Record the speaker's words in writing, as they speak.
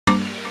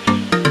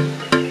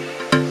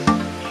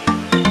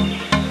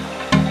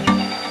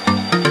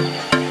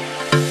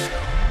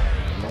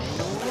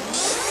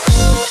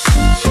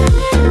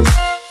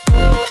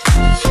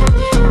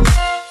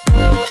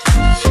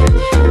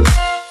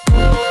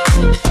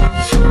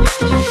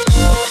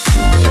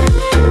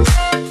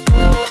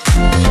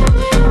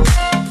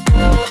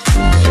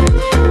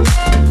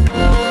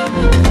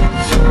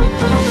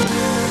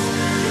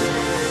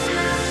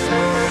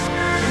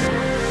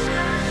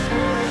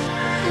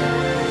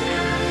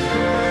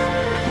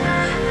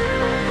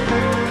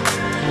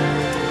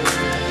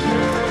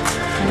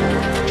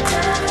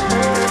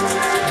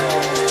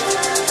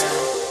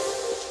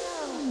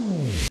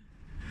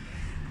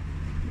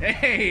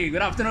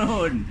good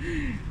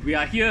afternoon. We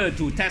are here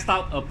to test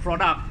out a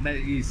product that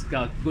is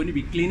going to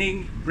be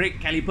cleaning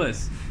brake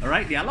calipers. All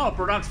right, there are a lot of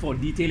products for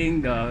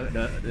detailing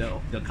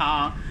the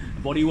car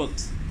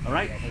bodyworks. All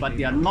right, but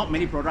there are not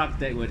many products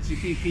that will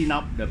simply clean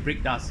up the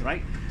brake dust.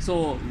 Right.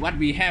 So what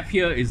we have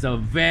here is a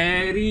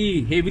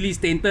very heavily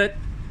stained, brake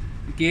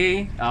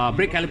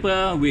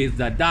caliper with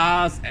the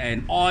dust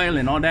and oil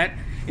and all that.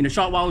 In a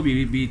short while,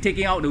 we will be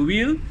taking out the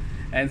wheel,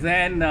 and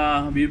then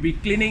we'll be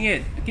cleaning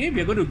it. Okay,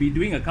 we're going to be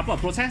doing a couple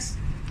of processes.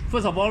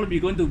 First of all, we're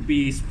going to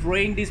be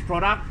spraying this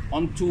product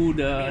onto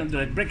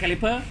the brake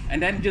caliper, and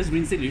then just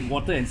rinse it with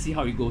water and see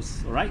how it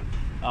goes. All right.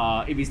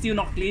 If it's still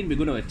not clean, we're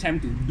going to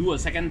attempt to do a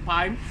second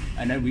time,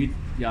 and then we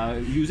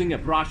using a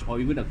brush or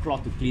even a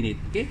cloth to clean it.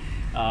 Okay.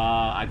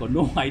 I got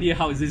no idea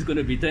how is this going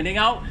to be turning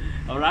out.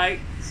 All right.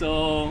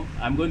 So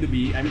I'm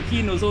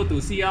keen also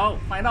to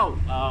find out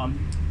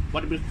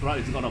what this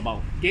product is all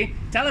about. Okay.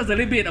 Tell us a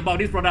little bit about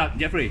this product,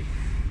 Jeffrey.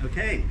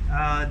 Okay,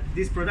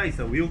 this product is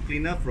a wheel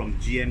cleaner from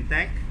GM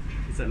Tech.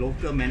 It's a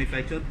local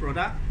manufactured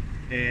product,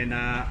 and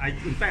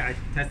in fact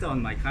I tested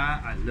on my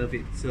car. I love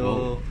it.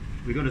 So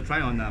we're going to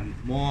try on a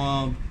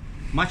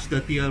much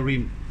dirtier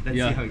rim. Let's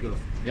see how it goes.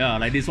 Yeah,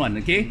 like this one.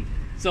 Okay.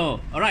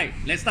 So all right,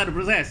 let's start the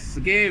process.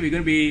 Okay, we're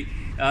going to be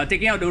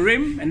taking out the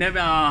rim, and then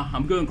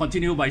I'm going to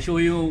continue by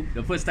showing you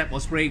the first step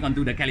of spraying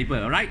onto the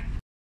caliper. All right.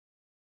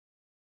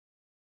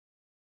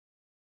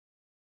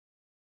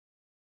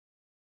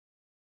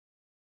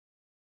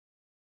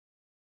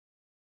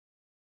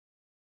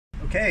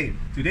 Okay,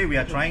 today we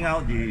are trying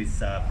out this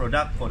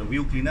product for the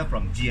wheel cleaner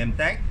from GM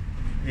Tech.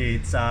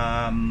 It's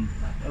a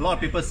lot of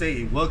people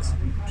say it works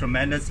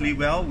tremendously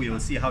well. We will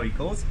see how it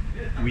goes.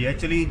 We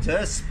actually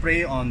just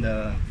spray on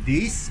the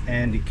disc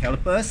and the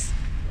calipers,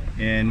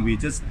 and we're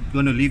just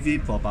going to leave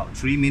it for about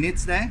 3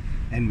 minutes there,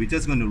 and we're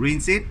just going to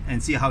rinse it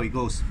and see how it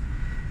goes.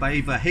 But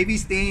if heavy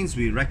stains,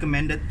 we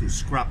recommend it to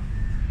scrub.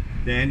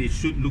 Then it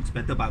should look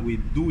better, but we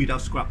do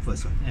without scrub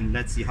first, and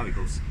let's see how it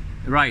goes.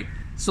 Right.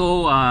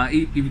 So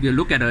if you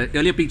look at the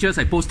earlier pictures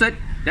I posted,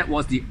 that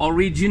was the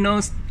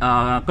original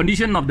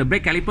condition of the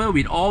brake caliper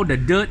with all the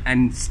dirt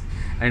and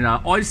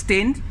oil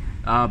stained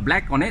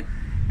black on it.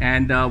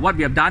 And what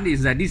we have done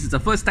is that this is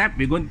the first step.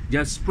 We're going to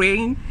just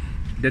spraying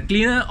the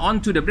cleaner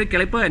onto the brake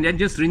caliper and then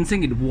just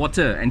rinsing it with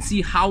water and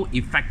see how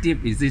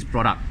effective is this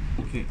product.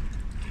 Okay.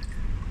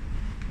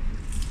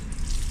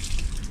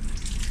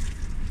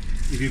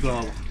 If you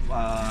got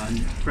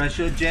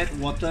pressure jet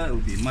water, it will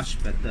be much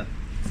better.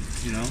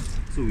 You know.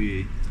 So so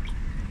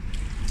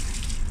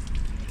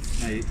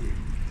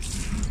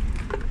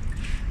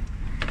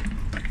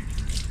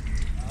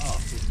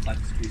tight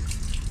squeeze.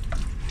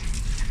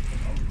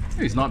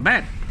 It's not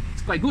bad.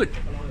 It's quite good.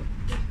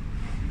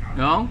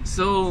 No,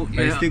 so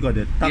but you still got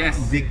the top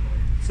zig,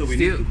 so we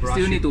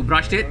need to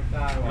brush it.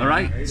 All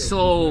right.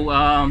 So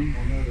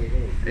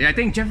I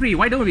think, Jeffrey,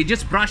 why don't we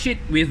just brush it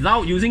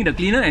without using the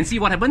cleaner and see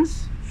what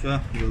happens? Sure,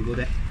 we'll go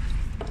there.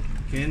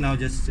 Okay, now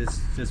just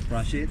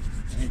brush it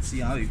and see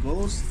how it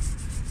goes.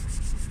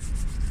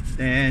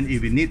 Then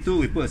if we need to,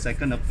 we put a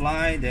second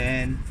apply.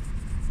 Then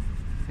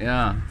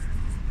the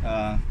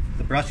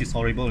brush is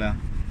horrible now,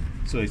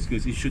 so it's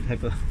good. It should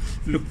have a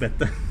look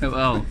better.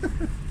 Well,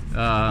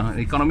 the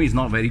economy is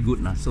not very good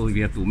now, so we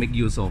have to make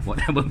use of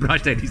whatever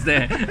brush that is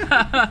there.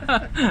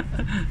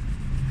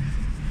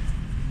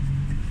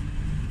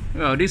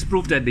 Well, this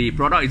proves that the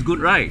product is good,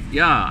 right?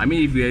 Yeah, I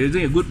mean, if we are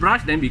using a good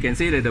brush, then we can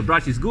say that the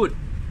brush is good,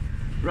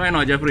 right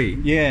now, Jeffrey?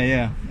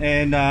 Yeah.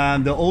 And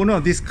the owner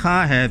of this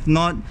car have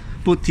not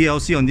put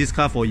TLC on this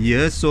car for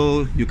years,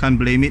 so you can't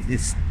blame it.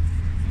 It's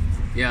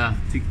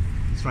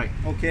that's right.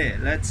 Okay,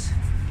 let's.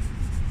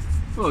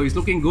 Oh, it's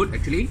looking good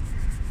actually.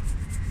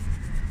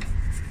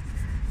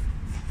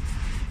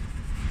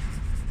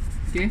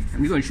 Okay,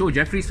 I'm going to show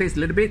Jeffrey's face a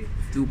little bit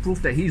to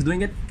prove that he's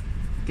doing it.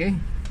 Okay.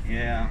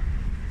 Yeah.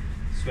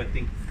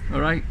 Sweating.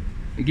 All right.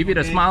 Give it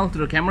a smile to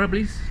the camera,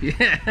 please.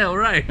 Yeah. All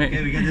right.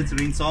 Okay, we can just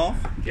rinse off.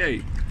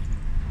 Okay.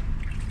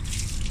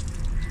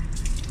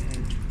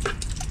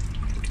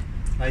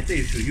 I think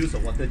you should use a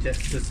water jet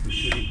just to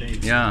shoot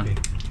it there. Okay.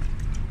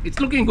 It's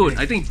looking good.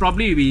 I think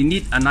probably we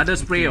need another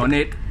spray on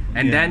it,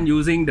 and then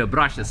using the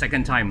brush the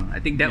second time. I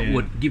think that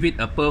would give it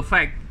a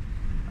perfect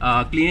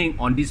cleaning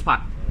on this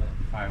part.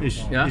 You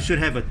should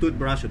have a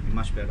toothbrush, would be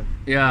much better.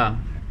 Yeah.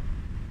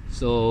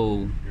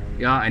 So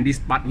and this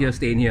part here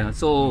staying here.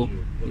 So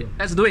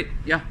let's do it.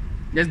 Yeah.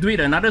 Let's do it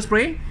another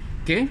spray.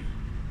 Okay.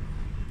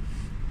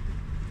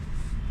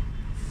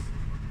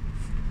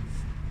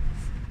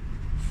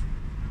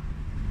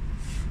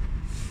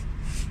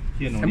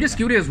 I'm just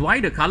curious why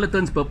the color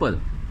turns purple.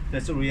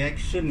 There's a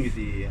reaction with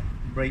the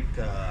brake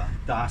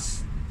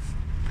dust.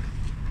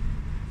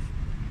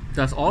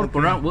 Does all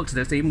product works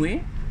the same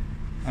way?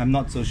 I'm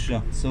not so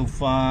sure. So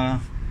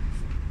far,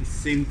 it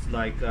seems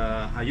like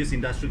I use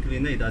industrial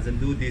cleaner. It doesn't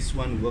do this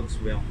one. Works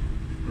well.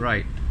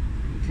 Right.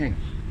 Okay.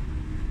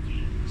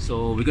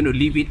 So we're going to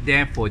leave it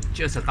there for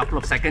just a couple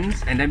of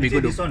seconds, and then we're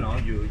going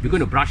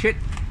to brush it.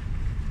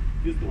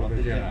 Use the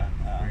water jet.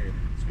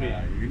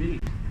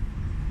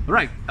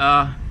 Right.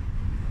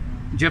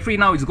 Jeffrey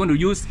now is going to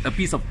use a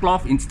piece of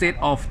cloth instead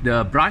of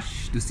the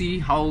brush to see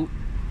how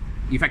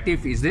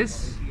effective is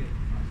this.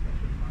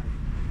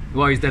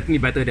 Well, it's definitely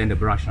better than the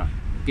brush. Huh?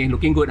 Okay,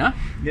 looking good, huh?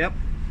 Yep.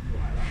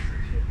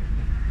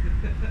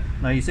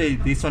 Now you say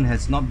this one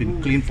has not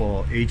been cleaned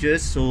for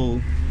ages,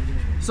 so...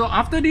 So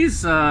after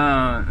this,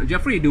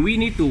 Jeffrey, do we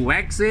need to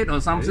wax it or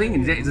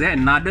something? Is there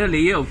another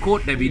layer of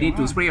coat that we need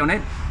to spray on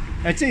it?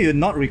 Actually, you're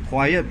not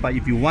required, but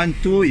if you want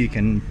to, you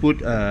can put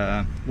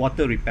a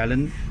water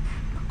repellent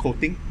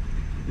coating.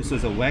 This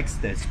is a wax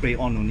that's spray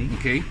on only.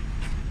 Okay.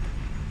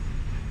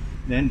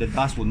 Then the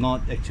dust will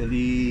not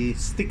actually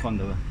stick on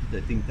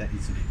the thing that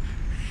easily.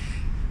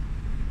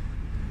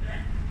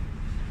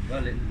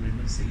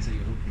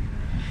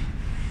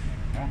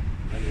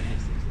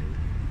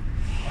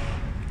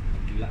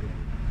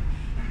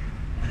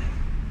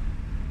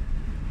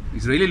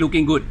 It's really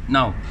looking good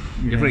now,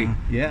 Jeffrey.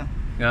 Yeah.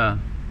 Yeah.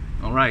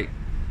 All right.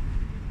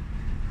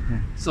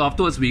 So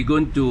afterwards, we're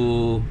going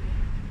to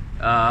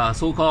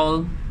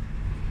so-called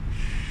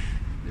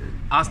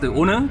ask the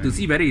owner to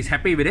see whether he's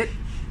happy with it.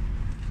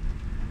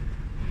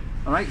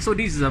 All right. So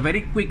this is a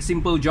very quick,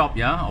 simple job.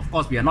 Yeah. Of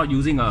course, we are not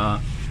using a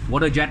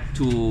water jet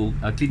to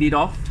clean it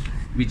off,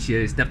 which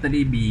is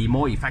definitely be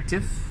more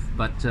effective.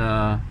 But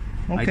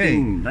I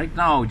think right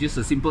now, just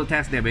a simple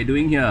test that we're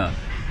doing here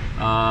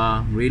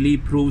really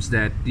proves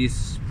that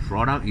this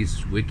product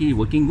is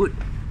working good.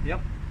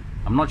 Yep.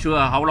 I'm not sure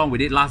how long will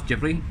it last,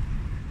 Jeffrey.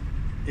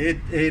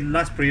 It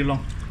lasts pretty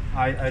long.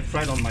 I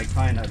tried on my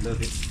car and I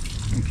love it.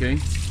 Okay.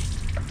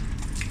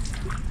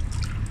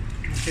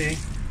 Okay.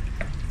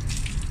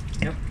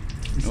 Yep.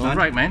 All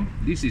right, man.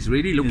 This is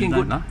really looking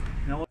good, huh?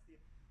 Now,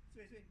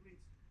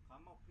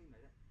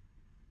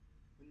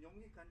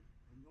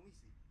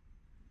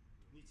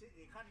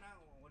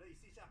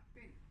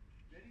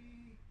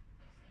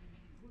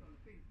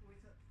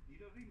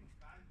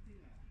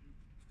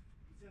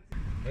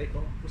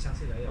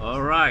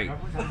 all right.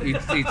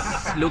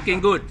 It's looking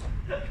good.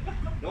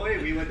 no way,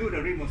 we will do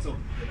the rim also.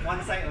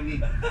 One side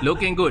only.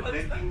 Looking good.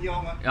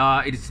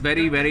 It's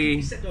very.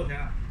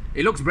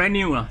 It looks brand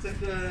new. It's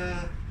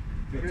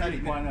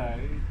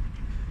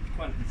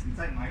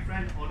inside my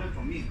friend ordered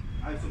from me.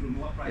 I also don't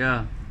know what price.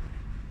 Yeah.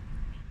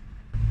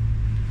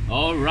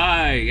 All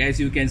right. As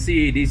you can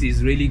see, this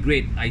is really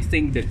great. I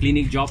think the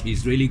cleaning job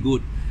is really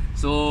good.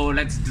 So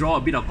let's draw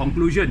a bit of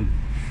conclusion.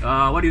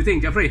 What do you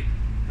think, Jeffrey?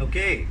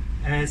 Okay.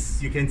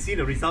 As you can see,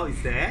 the result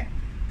is there.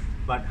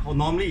 But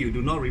normally you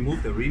do not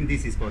remove the rim.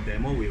 This is for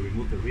demo. We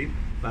remove the rim.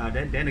 But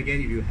then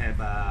again, if you have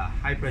a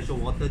high pressure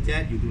water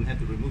jet, you don't have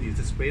to remove. You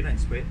just spray it and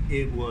spray it.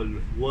 It will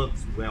work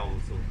well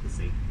also the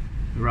same.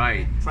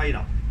 Right. Try it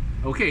out.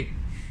 Okay.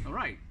 All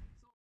right.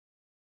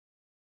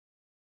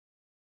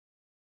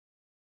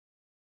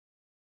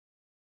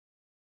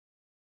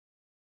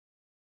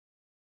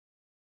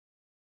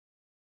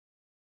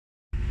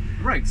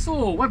 Right,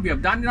 so what we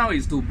have done now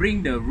is to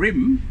bring the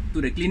rim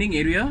to the cleaning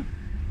area.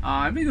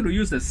 I'm going to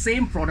use the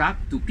same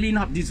product to clean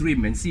up this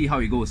rim and see how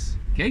it goes.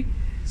 Okay,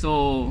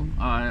 so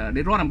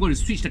later on I'm going to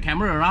switch the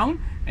camera around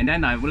and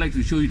then I would like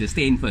to show you the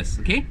stain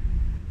first. Okay.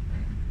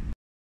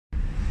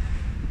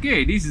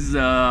 Okay, this is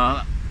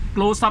a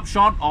close-up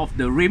shot of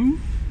the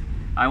rim.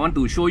 I want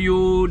to show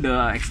you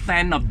the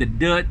extent of the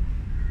dirt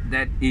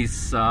that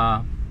is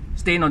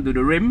stained onto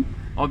the rim.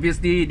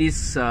 Obviously,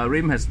 this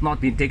rim has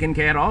not been taken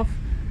care of.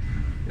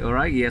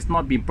 Alright, it has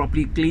not been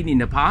properly cleaned in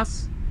the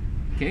past.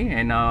 Okay,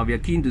 and we are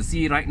keen to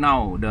see right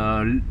now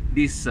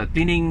this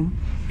cleaning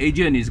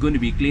agent is going to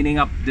be cleaning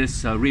up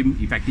this rim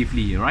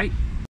effectively. Alright,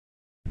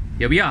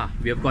 here we are.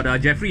 We have got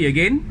Jeffrey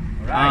again.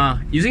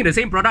 Using the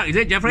same product, is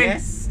it, Jeffrey?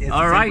 Yes, it's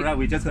all the right. same product.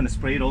 We're just going to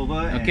spray it over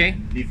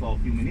and leave for a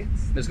few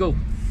minutes. Let's go.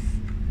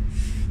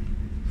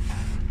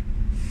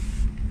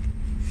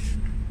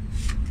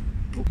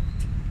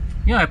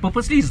 Yeah, I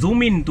purposely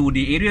zoom in to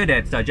the area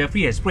that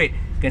Jeffrey has sprayed.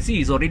 You can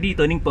see it's already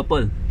turning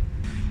purple.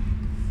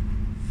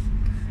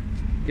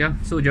 Yeah,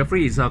 so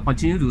Jeffrey is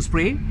continuing to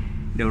spray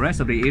the rest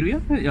of the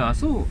area. Yeah,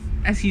 so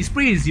as he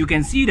sprays, you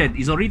can see that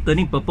it's already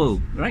turning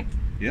purple, right?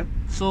 Yep.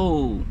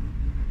 So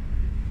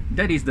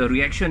that is the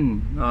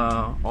reaction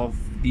of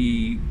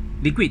the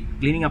liquid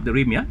cleaning up the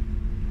rim, yeah?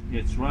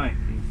 That's right.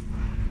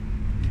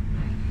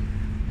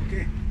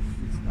 Okay,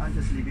 I'll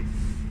just leave it.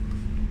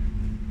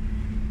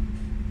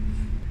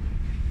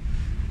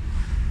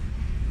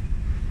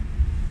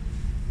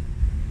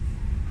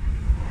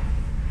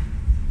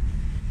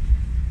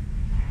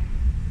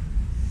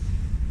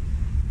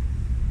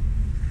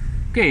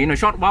 Okay, in a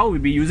short while we'll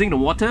be using the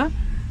water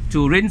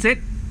to rinse it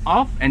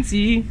off and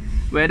see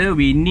whether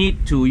we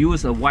need to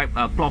use a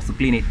cloth to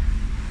clean it.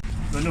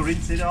 Going to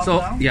rinse it off so,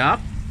 now? Yeah.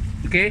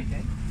 Okay.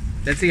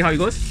 Let's see how it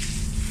goes.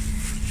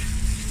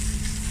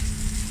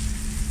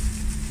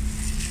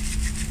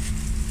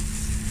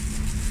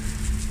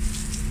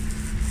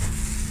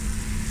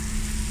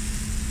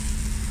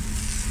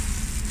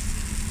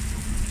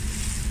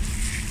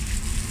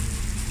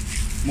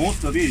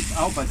 Most of it is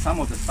out, but some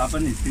of the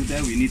stubborn is still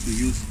there. We need to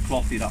use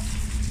cloth it up.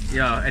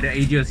 Yeah, at the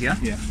edges, yeah?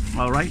 Yeah.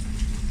 Alright.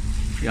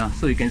 Yeah,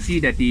 so you can see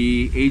that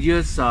the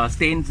edges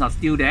stains are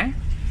still there.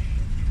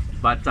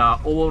 but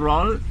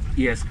overall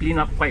it has cleaned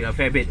up quite a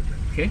fair bit.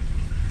 Okay,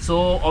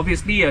 so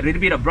obviously a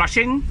little bit of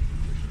brushing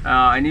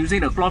and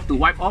using the cloth to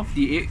wipe off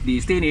the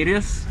stain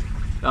areas.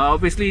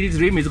 Obviously this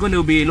rim is going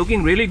to be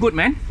looking really good,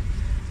 man.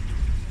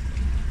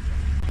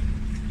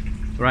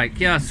 Right,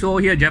 yeah, so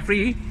here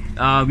Jeffrey,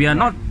 we are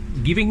not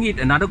giving it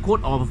another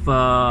coat of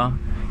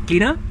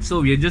cleaner,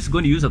 so we are just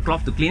going to use a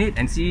cloth to clean it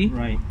and see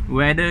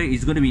whether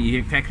it's going to be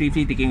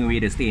effectively taking away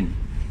the stain.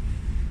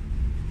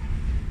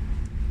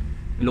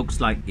 Looks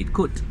like it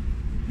could.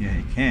 Yeah,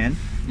 it can.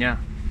 Yeah.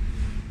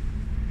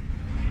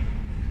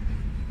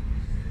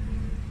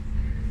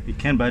 It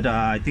can, but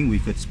I think we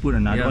could put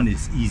another one.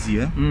 It's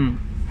easier.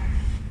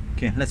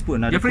 Okay, let's put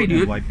another Jeffrey, coat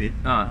and wipe it.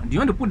 Do you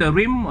want to put the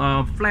rim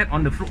flat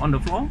on the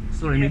floor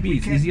so that maybe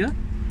it's easier?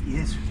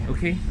 Yes, we can.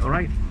 Okay,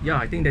 alright. Yeah,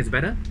 I think that's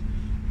better.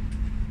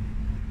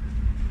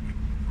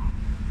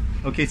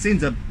 Okay,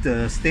 since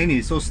the stain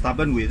is so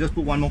stubborn, we'll just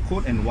put one more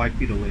coat and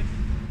wipe it away.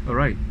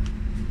 Alright.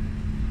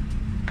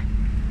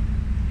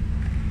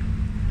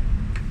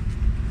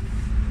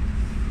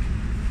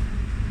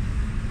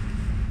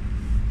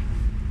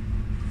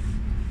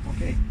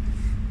 Okay.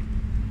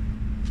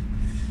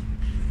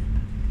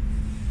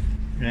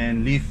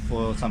 And leave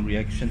for some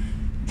reaction.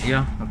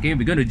 Yeah, okay,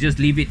 we're going to just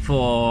leave it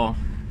for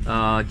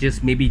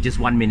maybe just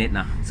 1 minute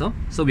now. So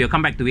we'll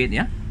come back to it,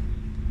 yeah?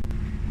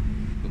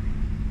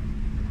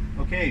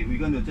 Okay, we're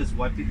going to just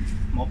wipe it,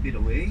 mop it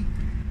away.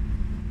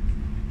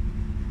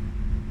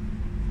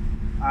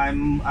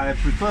 I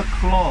prefer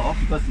cloth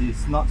because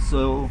it's not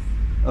so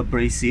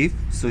abrasive,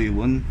 so it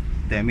won't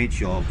damage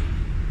your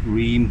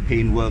rim,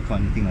 paintwork or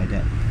anything like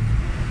that.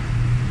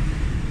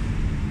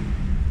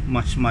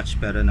 Much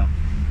better now.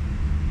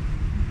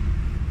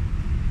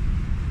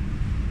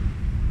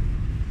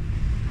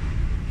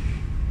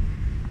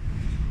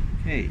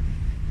 Okay.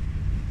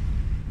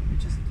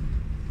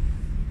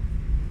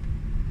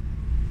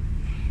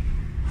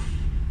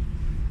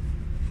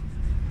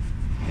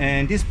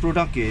 And this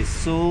product is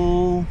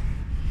so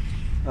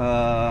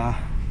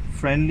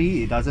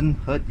friendly, it doesn't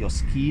hurt your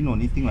skin or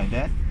anything like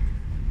that.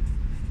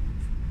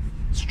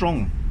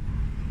 Strong,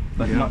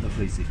 but not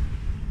abrasive.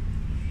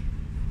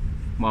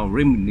 Wow,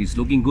 rim is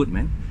looking good,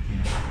 man.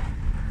 Yeah.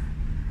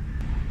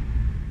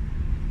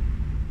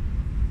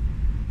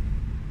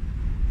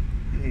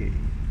 Okay.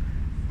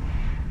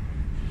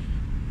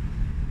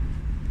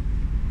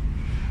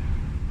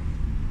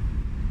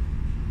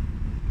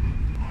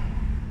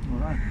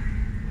 Alright.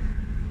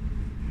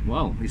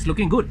 Wow, it's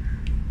looking good.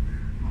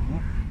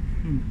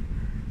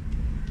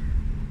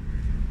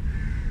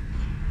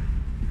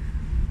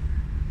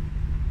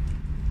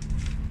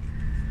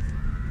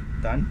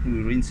 Done. We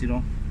rinse it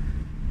off.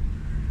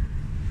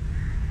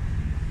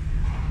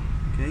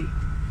 Okay.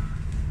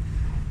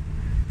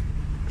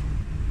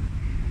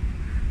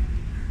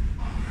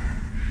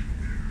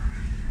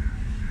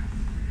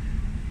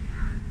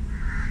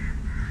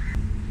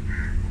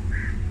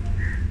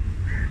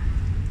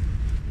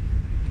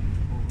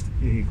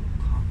 Here you go.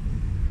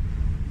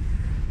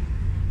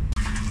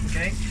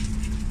 Okay.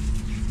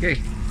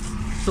 Okay,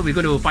 so we're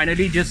going to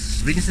finally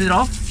just rinse it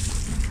off.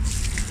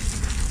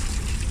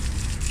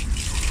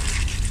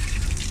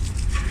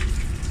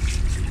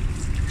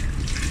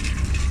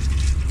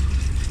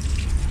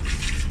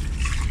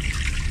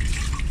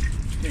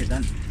 Okay,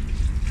 done.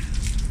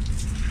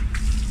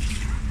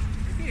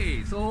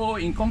 Okay, so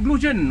in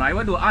conclusion, I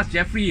want to ask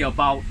Jeffrey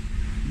about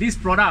this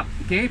product.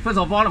 Okay, first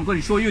of all, I'm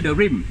going to show you the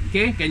rim.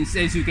 Okay,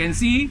 as you can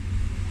see,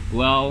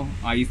 well,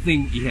 I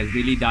think it has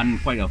really done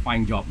quite a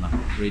fine job now,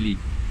 really.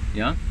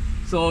 Yeah.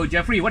 So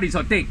Jeffrey, what is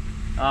your take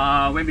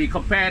when we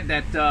compare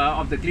that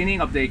of the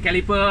cleaning of the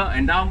caliper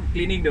and now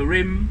cleaning the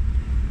rim?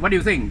 What do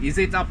you think? Is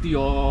it up to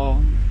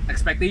your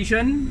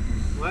expectation?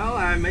 Well,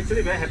 I'm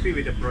actually very happy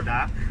with the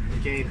product.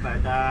 Okay,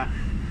 but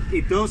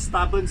if those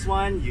stubborn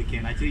one, you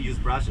can actually use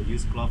brush or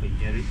use cloth and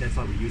get it. That's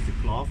why we use the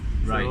cloth.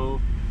 Right.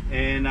 So,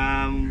 and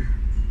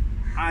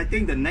I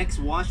think the next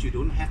wash you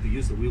don't have to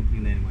use the wheel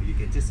cleaner anymore. You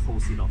can just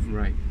hose it off.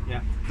 Right.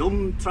 Yeah.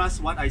 Don't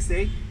trust what I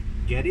say.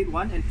 Get it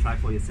one and try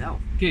for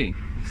yourself. Okay.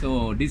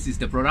 So this is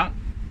the product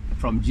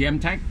from GM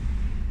Tech.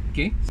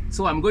 Okay.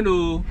 So I'm going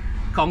to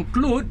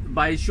conclude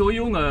by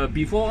showing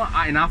before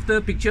and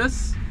after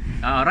pictures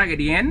right at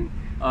the end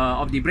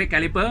of the brake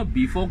caliper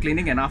before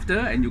cleaning and after,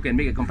 and you can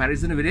make a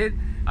comparison with it.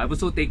 I've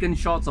also taken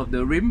shots of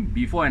the rim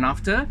before and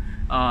after,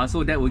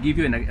 so that will give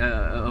you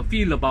a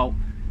feel about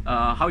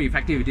how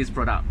effective it is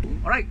product.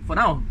 Alright, for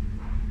now.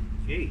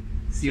 Okay.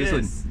 See you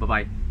soon. Bye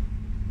bye.